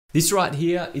This right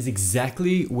here is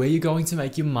exactly where you're going to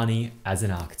make your money as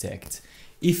an architect.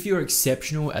 If you're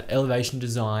exceptional at elevation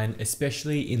design,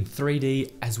 especially in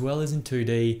 3D as well as in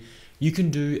 2D, you can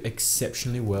do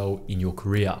exceptionally well in your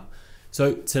career.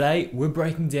 So today we're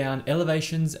breaking down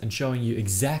elevations and showing you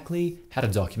exactly how to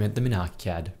document them in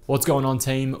ArchiCAD. What's going on,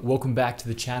 team? Welcome back to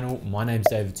the channel. My name's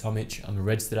Tomic. I'm a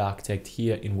registered architect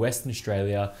here in Western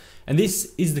Australia, and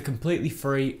this is the completely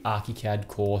free ArchiCAD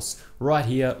course right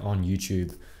here on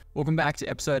YouTube. Welcome back to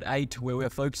episode 8, where we're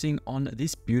focusing on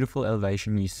this beautiful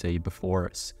elevation you see before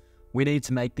us. We need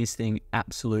to make this thing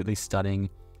absolutely stunning,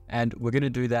 and we're going to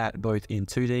do that both in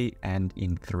 2D and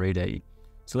in 3D.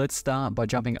 So let's start by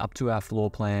jumping up to our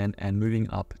floor plan and moving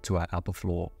up to our upper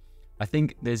floor. I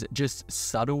think there's just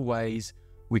subtle ways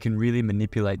we can really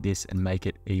manipulate this and make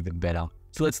it even better.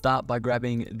 So let's start by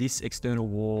grabbing this external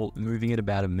wall, moving it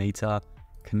about 1 meter,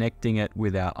 connecting it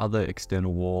with our other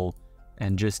external wall,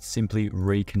 and just simply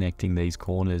reconnecting these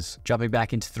corners. Jumping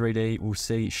back into 3D, we'll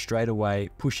see straight away,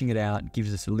 pushing it out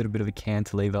gives us a little bit of a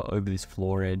cantilever over this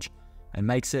floor edge and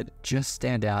makes it just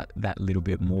stand out that little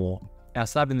bit more. Our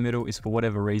slab in the middle is, for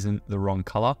whatever reason, the wrong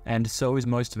color, and so is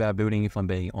most of our building, if I'm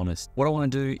being honest. What I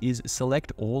want to do is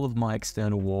select all of my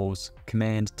external walls,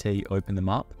 Command T, open them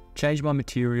up, change my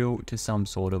material to some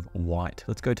sort of white.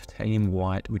 Let's go to titanium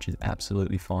white, which is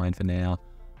absolutely fine for now.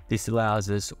 This allows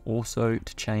us also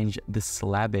to change the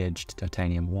slab edge to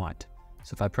titanium white.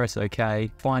 So if I press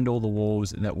OK, find all the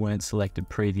walls that weren't selected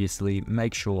previously,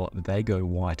 make sure they go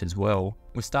white as well.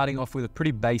 We're starting off with a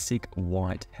pretty basic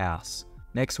white house.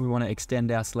 Next, we want to extend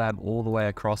our slab all the way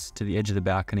across to the edge of the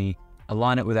balcony,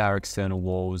 align it with our external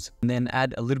walls, and then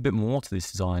add a little bit more to this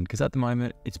design, because at the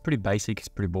moment, it's pretty basic, it's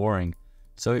pretty boring.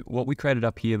 So what we created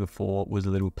up here before was a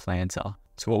little planter.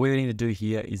 So what we need to do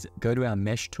here is go to our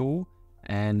mesh tool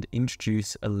and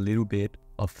introduce a little bit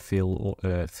of fill or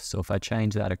earth. So if I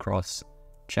change that across,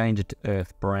 change it to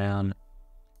earth brown,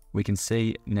 we can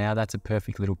see now that's a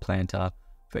perfect little planter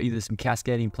for either some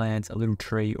cascading plants, a little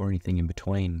tree, or anything in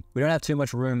between. We don't have too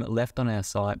much room left on our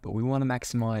site, but we want to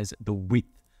maximize the width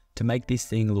to make this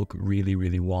thing look really,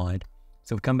 really wide.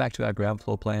 So we come back to our ground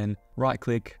floor plan, right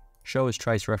click, show as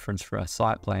trace reference for our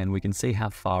site plan, we can see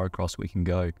how far across we can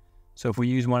go. So if we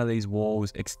use one of these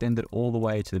walls, extend it all the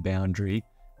way to the boundary,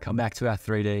 come back to our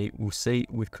 3D, we'll see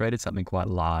we've created something quite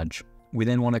large. We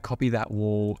then want to copy that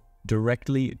wall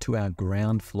directly to our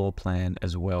ground floor plan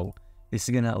as well. This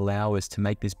is going to allow us to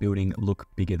make this building look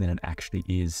bigger than it actually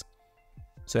is.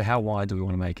 So how wide do we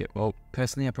want to make it? Well,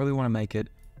 personally, I probably want to make it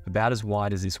about as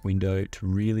wide as this window to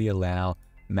really allow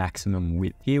maximum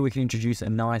width. Here we can introduce a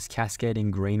nice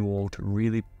cascading green wall to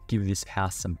really give this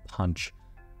house some punch.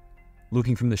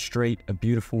 Looking from the street, a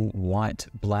beautiful white,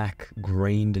 black,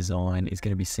 green design is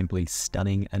going to be simply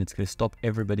stunning, and it's going to stop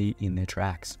everybody in their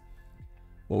tracks.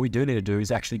 What we do need to do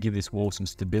is actually give this wall some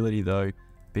stability though,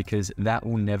 because that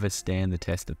will never stand the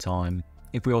test of time.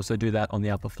 If we also do that on the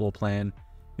upper floor plan,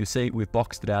 you'll see we've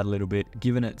boxed it out a little bit,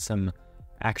 given it some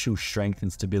actual strength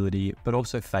and stability, but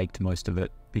also faked most of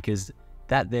it, because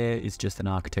that there is just an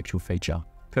architectural feature.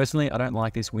 Personally, I don't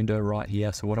like this window right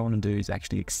here, so what I want to do is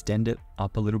actually extend it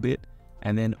up a little bit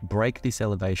and then break this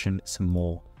elevation some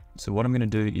more. So what I'm going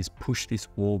to do is push this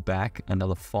wall back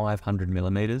another 500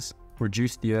 millimeters,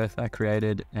 reduce the earth I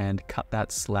created, and cut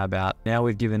that slab out. Now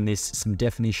we've given this some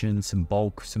definition, some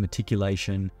bulk, some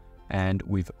articulation, and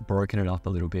we've broken it up a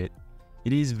little bit.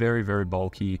 It is very, very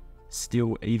bulky,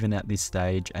 still even at this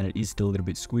stage, and it is still a little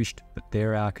bit squished, but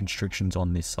there are constrictions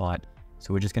on this site.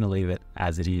 So we're just going to leave it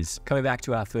as it is. Coming back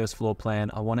to our first floor plan,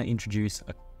 I want to introduce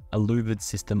a louvered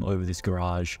system over this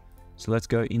garage. So let's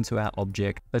go into our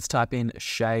object. Let's type in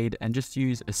shade and just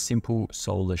use a simple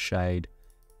solar shade.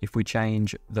 If we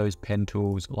change those pen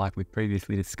tools like we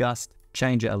previously discussed,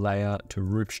 change a layer to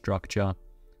roof structure.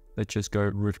 Let's just go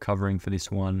roof covering for this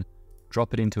one,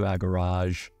 drop it into our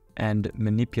garage and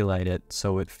manipulate it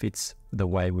so it fits the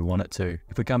way we want it to.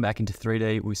 If we come back into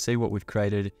 3D, we see what we've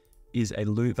created is a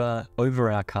louver over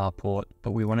our carport,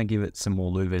 but we want to give it some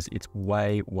more louvers. It's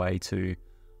way, way too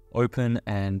open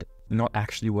and not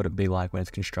actually what it'd be like when it's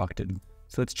constructed.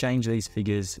 So let's change these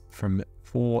figures from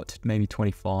 4 to maybe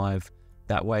 25.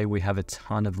 That way we have a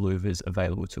ton of louvers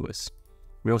available to us.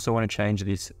 We also want to change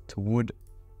this to wood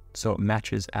so it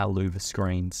matches our louver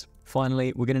screens.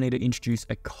 Finally, we're going to need to introduce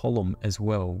a column as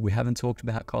well. We haven't talked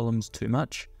about columns too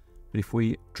much, but if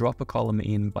we drop a column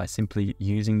in by simply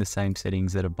using the same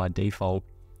settings that are by default,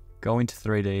 go into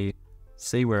 3D,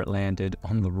 see where it landed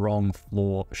on the wrong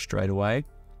floor straight away.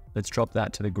 Let's drop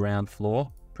that to the ground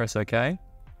floor, press OK.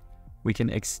 We can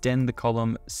extend the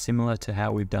column similar to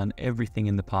how we've done everything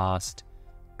in the past.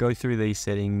 go through these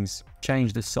settings,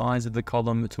 change the size of the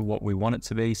column to what we want it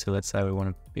to be. So let's say we want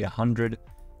it to be 100,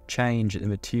 change the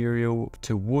material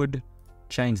to wood,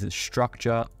 change the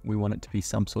structure. We want it to be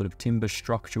some sort of timber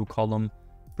structural column.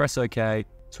 Press OK.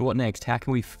 So what next? How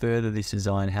can we further this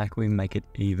design? How can we make it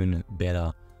even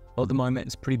better? Well, at the moment,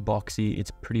 it's pretty boxy. It's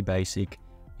pretty basic.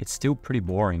 It's still pretty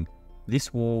boring.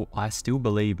 This wall, I still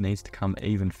believe, needs to come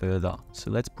even further. So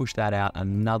let's push that out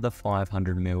another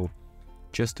 500 mil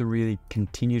just to really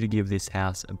continue to give this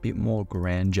house a bit more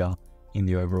grandeur in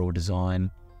the overall design,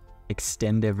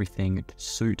 extend everything to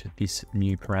suit this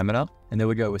new parameter. And there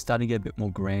we go. We're starting to get a bit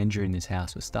more grandeur in this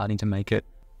house. We're starting to make it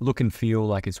look and feel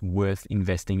like it's worth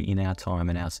investing in our time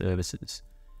and our services.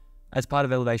 As part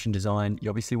of elevation design, you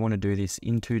obviously want to do this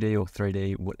in 2D or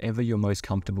 3D, whatever you're most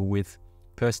comfortable with.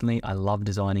 Personally, I love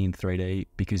designing in 3D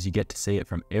because you get to see it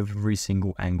from every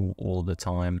single angle all the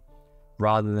time,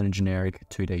 rather than a generic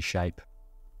 2D shape.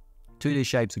 2D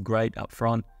shapes are great up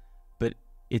front, but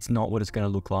it's not what it's going to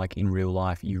look like in real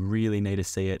life. You really need to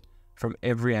see it from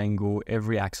every angle,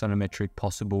 every axonometric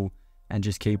possible, and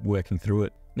just keep working through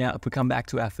it. Now, if we come back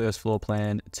to our first floor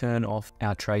plan, turn off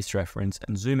our trace reference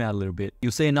and zoom out a little bit,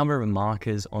 you'll see a number of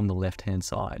markers on the left-hand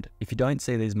side. If you don't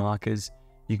see these markers,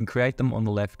 you can create them on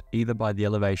the left either by the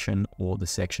elevation or the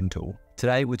section tool.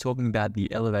 Today, we're talking about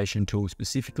the elevation tool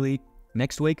specifically.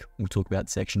 Next week, we'll talk about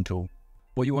the section tool.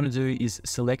 What you want to do is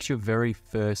select your very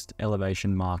first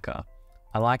elevation marker.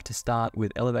 I like to start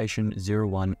with elevation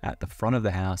 01 at the front of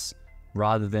the house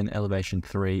rather than elevation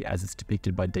 3 as it's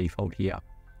depicted by default here.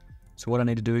 So what I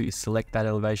need to do is select that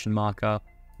elevation marker,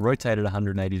 rotate it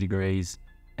 180 degrees,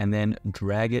 and then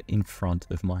drag it in front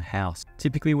of my house.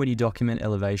 Typically when you document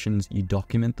elevations, you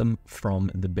document them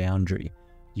from the boundary.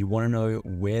 You want to know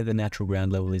where the natural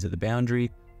ground level is at the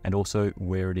boundary and also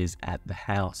where it is at the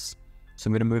house. So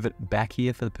I'm going to move it back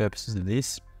here for the purposes of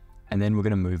this, and then we're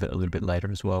going to move it a little bit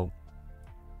later as well.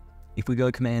 If we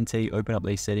go Command T, open up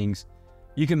these settings,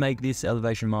 you can make this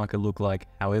elevation marker look like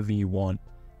however you want.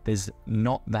 There's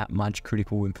not that much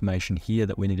critical information here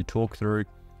that we need to talk through,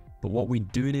 but what we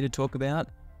do need to talk about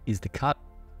is the cut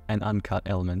and uncut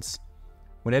elements.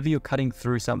 Whenever you're cutting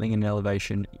through something in an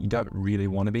elevation, you don't really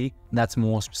want to be. That's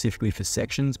more specifically for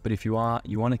sections, but if you are,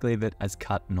 you want to leave it as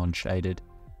cut non-shaded.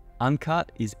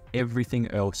 Uncut is everything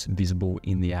else visible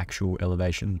in the actual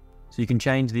elevation. So you can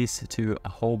change this to a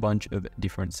whole bunch of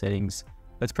different settings.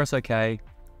 Let's press OK,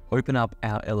 open up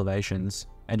our elevations,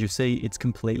 and you'll see it's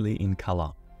completely in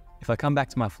color. If I come back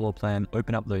to my floor plan,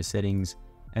 open up those settings,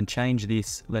 and change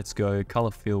this, let's go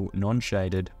color fill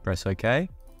non-shaded, press OK,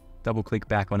 double click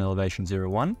back on elevation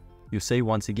 01, you'll see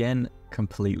once again,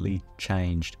 completely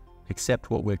changed, except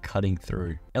what we're cutting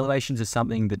through. Elevations are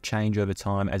something that change over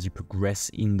time as you progress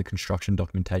in the construction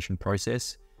documentation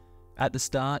process. At the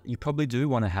start, you probably do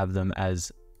want to have them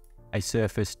as a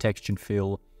surface textured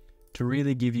fill to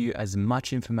really give you as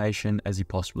much information as you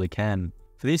possibly can.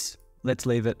 For this, let's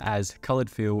leave it as colored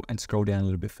fill and scroll down a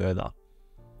little bit further.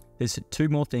 There's two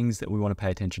more things that we want to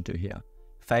pay attention to here.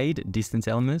 Fade distance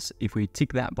elements, if we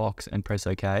tick that box and press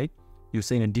OK, you'll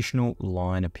see an additional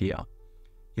line appear.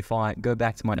 If I go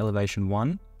back to my elevation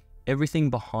 1, everything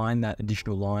behind that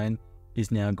additional line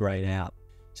is now grayed out.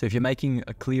 So if you're making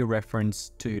a clear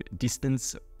reference to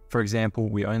distance, for example,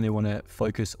 we only want to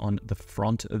focus on the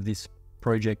front of this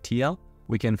project here,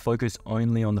 we can focus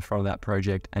only on the front of that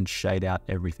project and shade out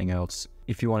everything else.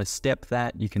 If you want to step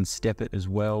that, you can step it as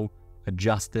well,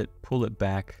 adjust it, pull it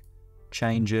back,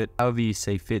 change it, however you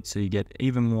see fit, so you get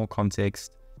even more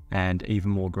context and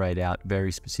even more grayed out,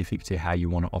 very specific to how you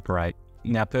want to operate.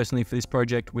 Now, personally for this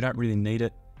project, we don't really need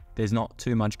it. There's not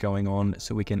too much going on,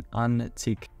 so we can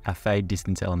untick our fade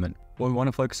distance element. What we want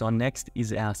to focus on next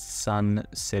is our sun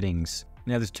settings.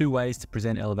 Now, there's two ways to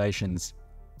present elevations.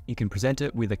 You can present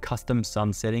it with a custom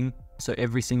sun setting, so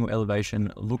every single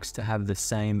elevation looks to have the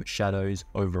same shadows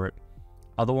over it.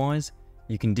 Otherwise,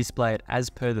 you can display it as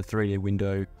per the 3D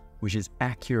window, which is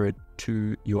accurate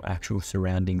to your actual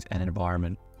surroundings and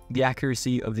environment. The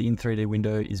accuracy of the in 3D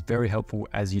window is very helpful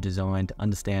as you design to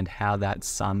understand how that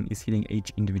sun is hitting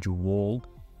each individual wall.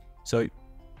 So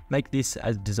make this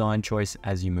as a design choice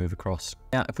as you move across.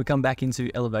 Now, if we come back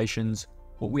into elevations,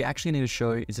 what we actually need to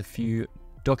show is a few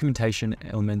documentation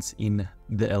elements in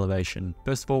the elevation.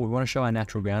 First of all, we want to show our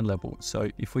natural ground level. So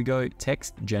if we go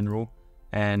text general,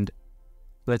 and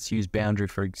let's use boundary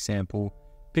for example,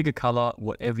 pick a color,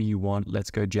 whatever you want. Let's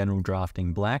go general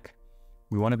drafting black.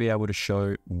 We want to be able to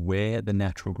show where the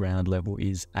natural ground level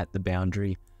is at the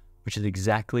boundary, which is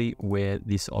exactly where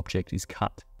this object is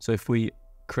cut. So if we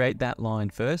create that line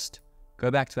first,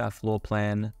 go back to our floor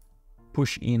plan,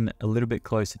 push in a little bit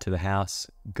closer to the house,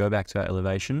 go back to our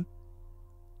elevation,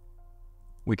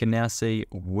 we can now see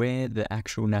where the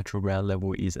actual natural ground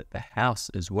level is at the house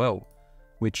as well,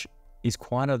 which is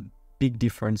quite a big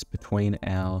difference between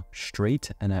our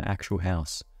street and our actual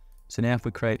house. So now if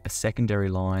we create a secondary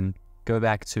line, go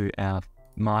back to our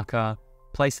marker,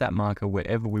 place that marker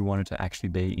wherever we want it to actually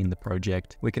be in the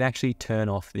project, we can actually turn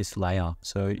off this layer.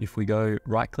 So if we go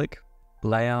right click,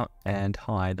 layer, and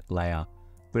hide layer,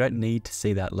 we don't need to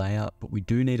see that layer, but we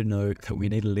do need to know that we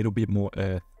need a little bit more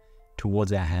earth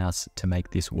towards our house to make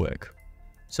this work.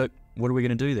 So what are we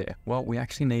going to do there? Well, we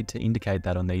actually need to indicate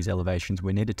that on these elevations.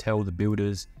 We need to tell the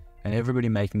builders and everybody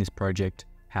making this project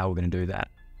how we're going to do that.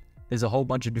 There's a whole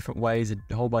bunch of different ways,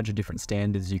 a whole bunch of different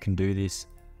standards you can do this.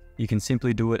 You can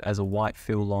simply do it as a white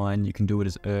fill line, you can do it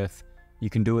as earth, you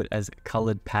can do it as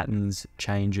colored patterns,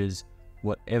 changes,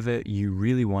 whatever you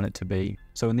really want it to be.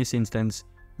 So in this instance,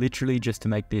 literally just to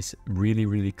make this really,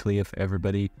 really clear for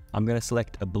everybody, I'm going to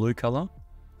select a blue color.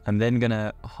 I'm then going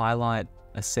to highlight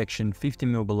a section 50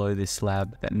 mil below this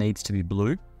slab that needs to be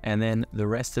blue. And then the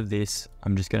rest of this,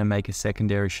 I'm just going to make a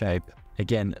secondary shape.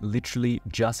 Again, literally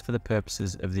just for the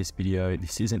purposes of this video.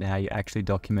 This isn't how you actually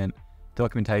document.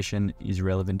 Documentation is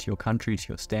relevant to your country, to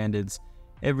your standards,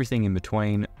 everything in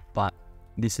between. But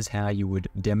this is how you would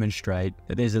demonstrate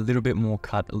that there's a little bit more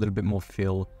cut, a little bit more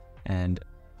fill, and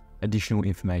additional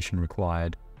information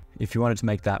required. If you wanted to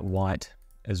make that white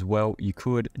as well, you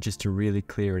could, just to really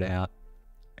clear it out,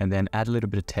 and then add a little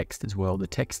bit of text as well. The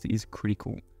text is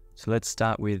critical. So let's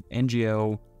start with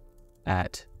NGL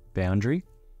at boundary.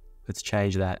 Let's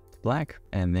change that to black,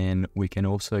 and then we can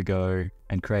also go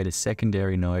and create a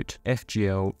secondary note,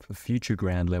 FGL for future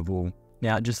ground level.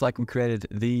 Now, just like we created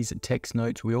these text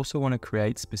notes, we also want to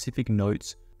create specific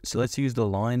notes. So let's use the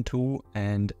line tool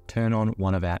and turn on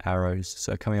one of our arrows.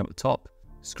 So coming up the top,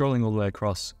 scrolling all the way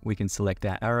across, we can select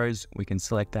our arrows, we can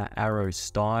select our arrow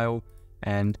style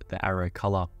and the arrow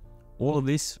color. All of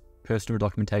this, personal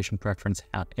documentation preference,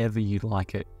 however you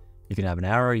like it. You can have an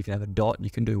arrow, you can have a dot, you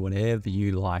can do whatever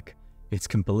you like. It's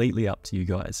completely up to you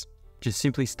guys. Just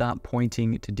simply start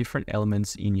pointing to different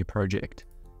elements in your project.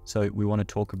 So we want to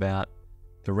talk about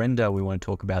the render, we want to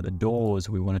talk about the doors,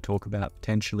 we want to talk about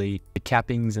potentially the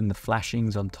cappings and the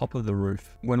flashings on top of the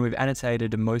roof. When we've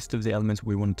annotated most of the elements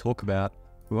we want to talk about,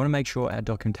 we want to make sure our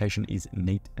documentation is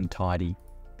neat and tidy.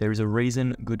 There is a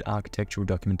reason good architectural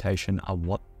documentation are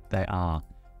what they are,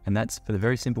 and that's for the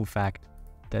very simple fact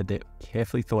that they're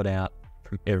carefully thought out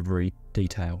from every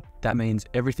detail. That means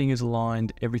everything is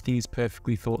aligned, everything is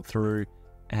perfectly thought through,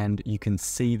 and you can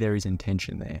see there is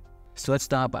intention there. So let's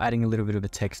start by adding a little bit of a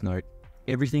text note.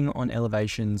 Everything on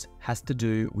elevations has to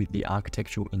do with the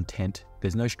architectural intent.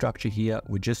 There's no structure here,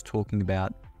 we're just talking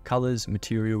about colors,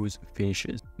 materials,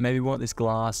 finishes. Maybe we want this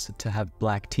glass to have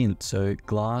black tint, so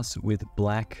glass with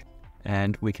black,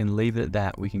 and we can leave it at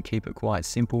that. We can keep it quite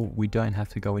simple. We don't have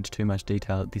to go into too much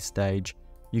detail at this stage.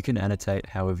 You can annotate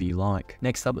however you like.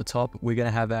 Next up the top, we're going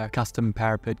to have our custom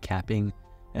parapet capping.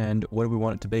 And what do we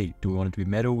want it to be? Do we want it to be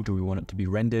metal? Do we want it to be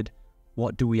rendered?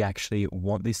 What do we actually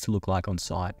want this to look like on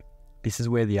site? This is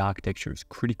where the architecture is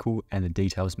critical and the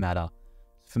details matter.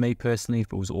 For me personally, if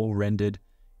it was all rendered,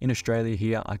 in Australia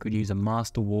here, I could use a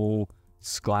master wall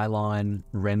skyline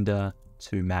render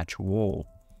to match wall.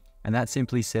 And that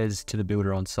simply says to the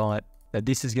builder on site that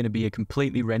this is going to be a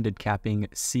completely rendered capping,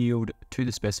 sealed to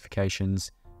the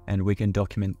specifications, and we can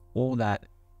document all that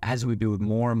as we build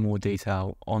more and more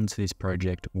detail onto this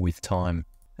project with time.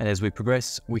 And as we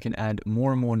progress, we can add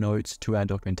more and more notes to our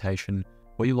documentation.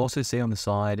 What you'll also see on the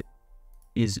side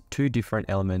is two different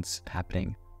elements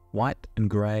happening, white and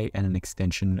gray, and an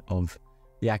extension of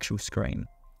the actual screen.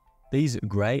 These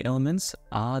gray elements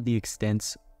are the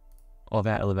extents of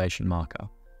our elevation marker.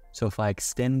 So if I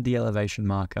extend the elevation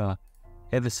marker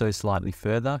ever so slightly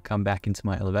further, come back into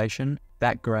my elevation,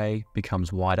 that gray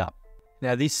becomes white up.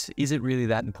 Now this isn't really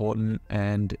that important,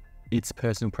 and it's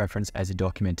personal preference as you're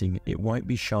documenting. It won't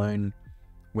be shown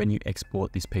when you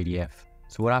export this PDF.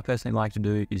 So what I personally like to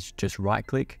do is just right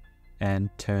click and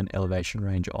turn elevation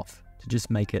range off to just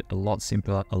make it a lot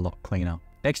simpler, a lot cleaner.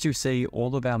 Next, you'll see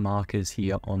all of our markers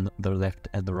here on the left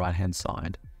and the right hand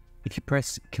side. If you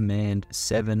press Command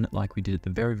 7 like we did at the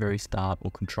very, very start,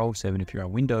 or Control 7 if you're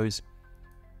on Windows,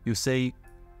 you'll see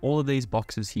all of these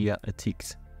boxes here are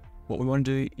ticks. What we want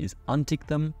to do is untick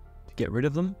them to get rid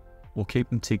of them, or keep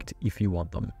them ticked if you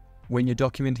want them. When you're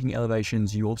documenting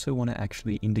elevations, you also want to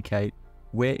actually indicate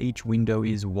where each window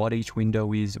is, what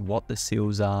the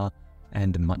sills are,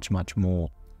 and much, much more.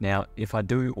 Now, if I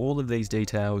do all of these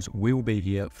details, we'll be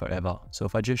here forever. So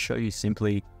if I just show you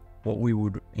simply what we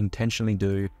would intentionally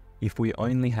do, if we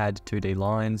only had 2D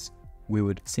lines, we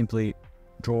would simply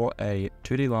draw a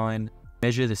 2D line,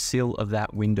 Measure the sill of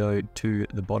that window to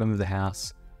the bottom of the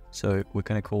house. So we're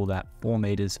going to call that 4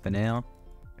 meters for now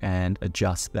and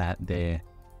adjust that there.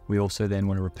 We also then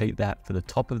want to repeat that for the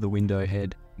top of the window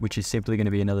head, which is simply going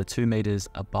to be another 2 meters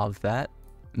above that.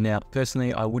 Now,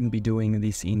 personally, I wouldn't be doing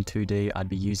this in 2D. I'd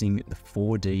be using the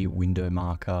 4D window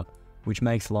marker, which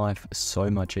makes life so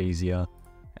much easier.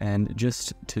 And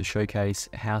just to showcase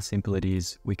how simple it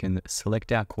is, we can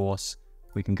select our course.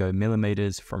 We can go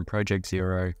millimeters from project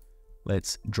 0.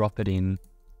 Let's drop it in,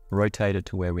 rotate it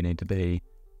to where we need to be,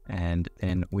 and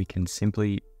then we can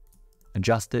simply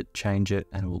adjust it, change it,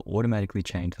 and it will automatically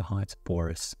change the heights for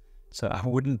us. So I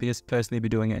wouldn't personally be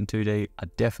doing it in 2D.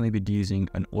 I'd definitely be using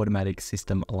an automatic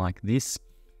system like this,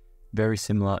 very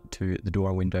similar to the door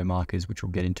and window markers, which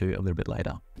we'll get into a little bit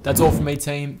later. That's all from me,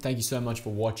 team. Thank you so much for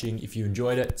watching. If you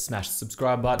enjoyed it, smash the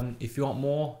subscribe button. If you want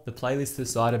more, the playlist to the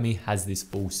side of me has this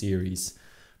full series.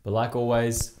 But like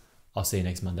always, I'll see you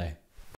next Monday.